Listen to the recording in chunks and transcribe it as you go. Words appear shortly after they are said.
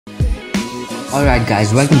Alright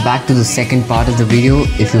guys, welcome back to the second part of the video.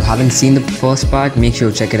 If you haven't seen the first part, make sure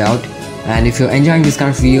to check it out. And if you're enjoying this kind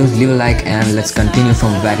of videos, leave a like and let's continue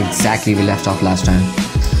from where exactly we left off last time.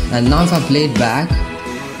 And now if I play it back,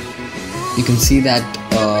 you can see that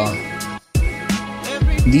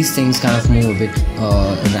these things kind of move a bit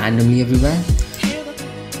randomly everywhere.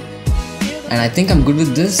 And I think I'm good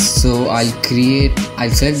with this, so I'll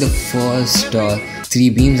select the first 3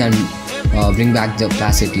 beams and bring back the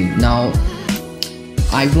opacity. Now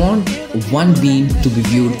I want one beam to be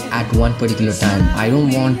viewed at one particular time. I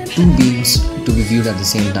don't want 2 beams to be viewed at the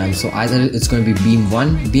same time. So either it's going to be beam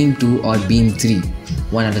 1, beam 2 or beam 3,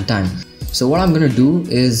 one at a time. So what I'm going to do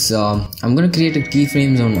is I'm going to create a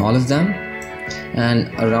keyframes on all of them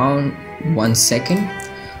and around 1 second.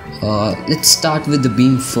 Let's start with the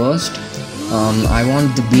beam first. I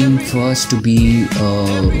want the beam first to be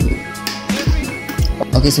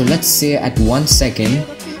okay, so let's say at 1 second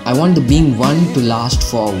I want the beam 1 to last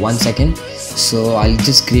for 1 second, so I'll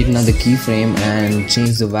just create another keyframe and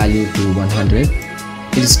change the value to 100.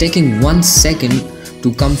 It is taking 1 second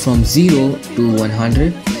to come from 0 to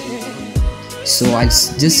 100, so I'll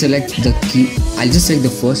just select the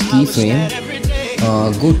first keyframe,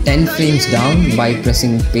 go 10 frames down by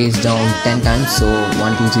pressing page down 10 times, so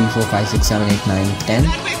 1 2 3 4 5 6 7 8 9 10.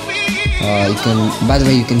 By the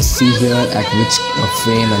way, you can see here at which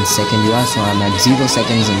frame and second you are. So I'm at 0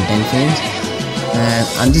 seconds and 10 frames, and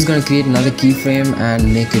I'm just going to create another keyframe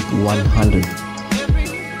and make it 100.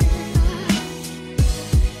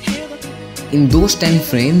 In those 10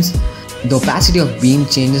 frames, the opacity of beam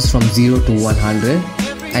changes from 0 to 100,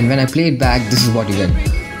 and when I play it back, this is what you get.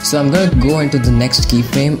 So I'm going to go into the next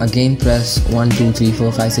keyframe, again press 1 2 3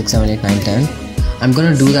 4 5 6 7 8 9 10. I'm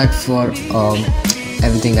going to do that for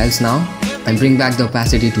everything else now and bring back the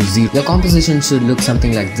opacity to 0. The composition should look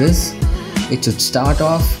something like this. It should start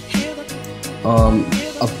off,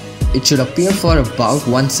 it should appear for about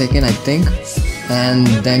 1 second I think, and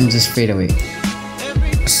then just fade away.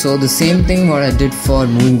 So the same thing what I did for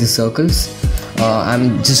moving the circles,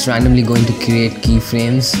 I'm just randomly going to create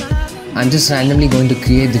keyframes. I'm just randomly going to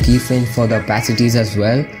create the keyframe for the opacities as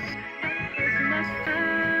well.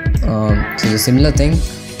 So the similar thing,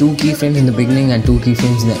 2 keyframes in the beginning and 2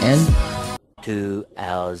 keyframes in the end. 2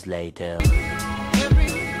 hours later.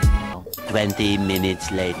 20 minutes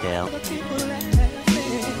later.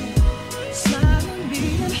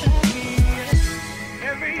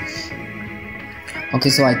 Okay,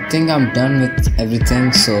 so I think I'm done with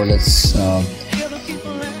everything, so let's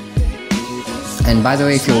and by the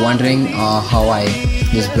way, if you're wondering how I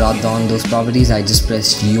just brought down those properties, I just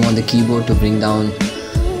pressed U on the keyboard to bring down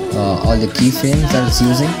all the keyframes that it's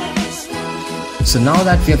using. So now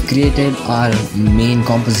that we have created our main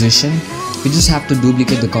composition, we just have to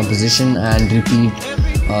duplicate the composition and repeat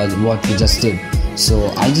what we just did.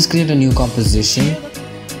 So I'll just create a new composition,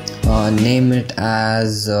 name it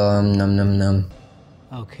as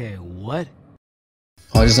Okay, what?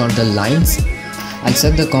 horizontal lines. I'll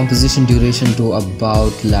set the composition duration to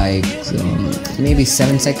about like maybe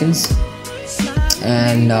 7 seconds,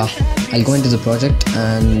 and I'll go into the project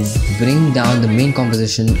and bring down the main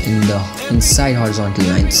composition inside horizontal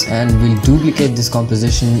lines, and we'll duplicate this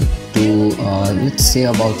composition to let's say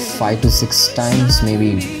about 5 to 6 times,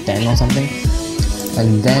 maybe 10 or something,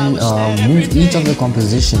 and then move each of the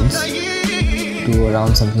compositions to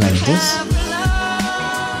around something like this.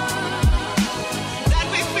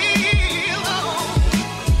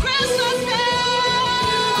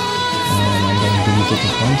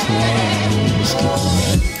 Once more and just keep it on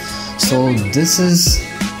there. So this is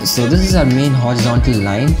our main horizontal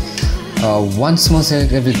line. Once more,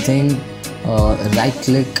 select everything, right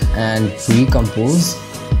click and recompose,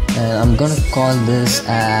 and I'm gonna call this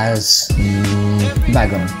as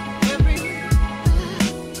background.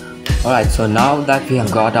 Alright, so now that we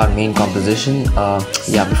have got our main composition,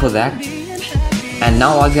 before that, and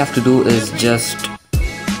now all we have to do is just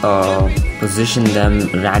position them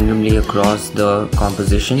randomly across the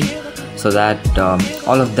composition so that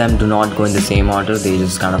all of them do not go in the same order, they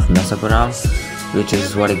just kind of mess up around, which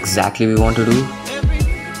is what exactly we want to do.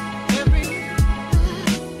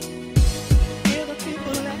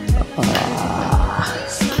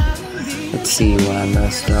 Let's see what I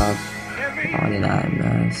messed up. How did I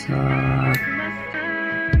mess up?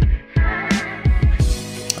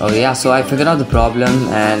 Oh yeah, so I figured out the problem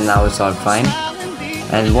and now it's all fine.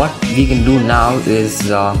 And what we can do now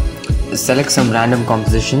is select some random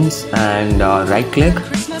compositions and right click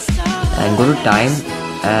and go to time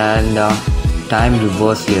and time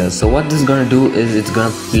reverse here. So what this is going to do is it's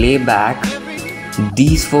going to play back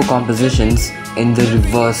these 4 compositions in the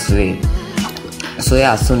reverse way. So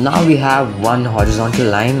yeah, so now we have one horizontal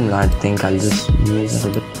line. I think I'll just move that a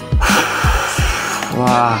bit.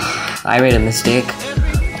 Wow, I made a mistake.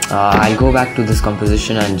 I'll go back to this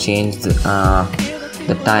composition and change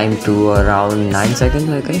the time to around 9 seconds,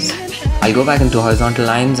 I guess. I'll go back into horizontal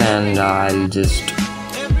lines and I'll just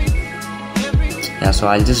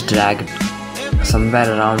drag it somewhere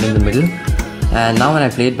around in the middle. And now when I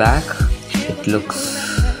play it back, it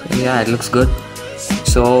looks good.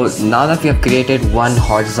 So now that we have created one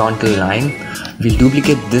horizontal line, we'll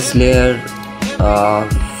duplicate this layer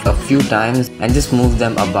a few times and just move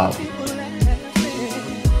them above.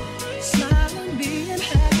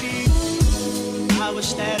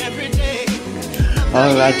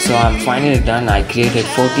 Alright, so I'm finally done. I created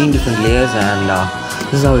 14 different layers and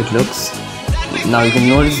this is how it looks. Now you can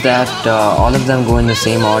notice that all of them go in the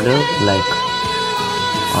same order, like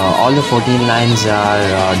all the 14 lines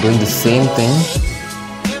are doing the same thing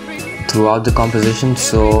throughout the composition.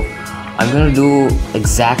 So I'm going to do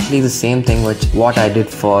exactly the same thing with what I did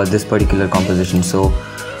for this particular composition. So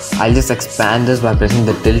I'll just expand this by pressing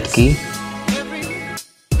the tilt key.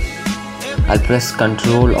 I'll press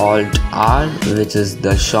Ctrl Alt R, which is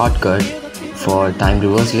the shortcut for time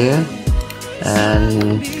reverse layer,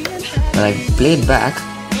 and when I play it back,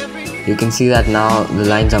 you can see that now the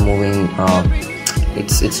lines are moving.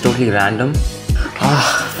 It's totally random.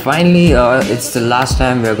 Finally, it's the last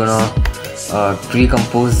time we're gonna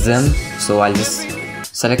pre-compose them. So I'll just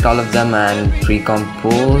select all of them and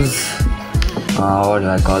pre-compose. What do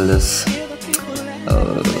I call this?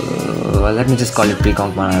 Well, let me just call it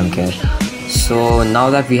pre-comp. I don't care. So now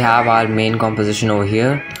that we have our main composition over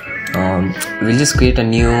here, we'll just create a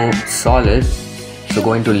new solid. So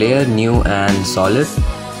go into layer, new, and solid.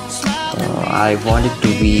 I want it to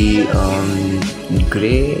be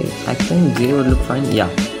gray. I think gray would look fine. Yeah,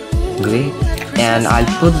 gray. And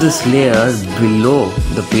I'll put this layer below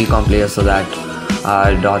the pre-comp layer so that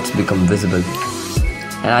our dots become visible.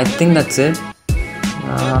 And I think that's it.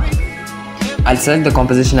 I'll select the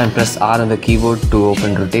composition and press R on the keyboard to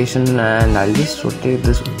open rotation, and I'll just rotate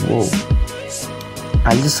this. Whoa!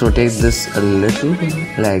 I'll just rotate this a little,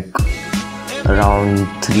 like around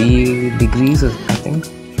 3 degrees, I think.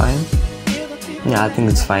 Fine. Yeah, I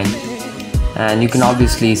think it's fine. And you can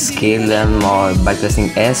obviously scale them or by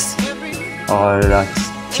pressing S, or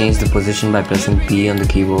change the position by pressing P on the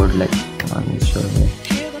keyboard. Like, I'm sure.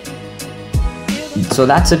 So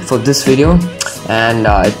that's it for this video. And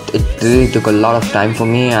it really took a lot of time for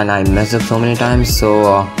me, and I messed up so many times.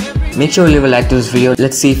 So make sure you leave a like to this video.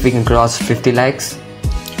 Let's see if we can cross 50 likes.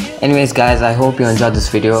 Anyways guys, I hope you enjoyed this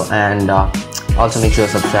video, and also make sure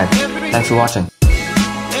to subscribe. Thanks for watching.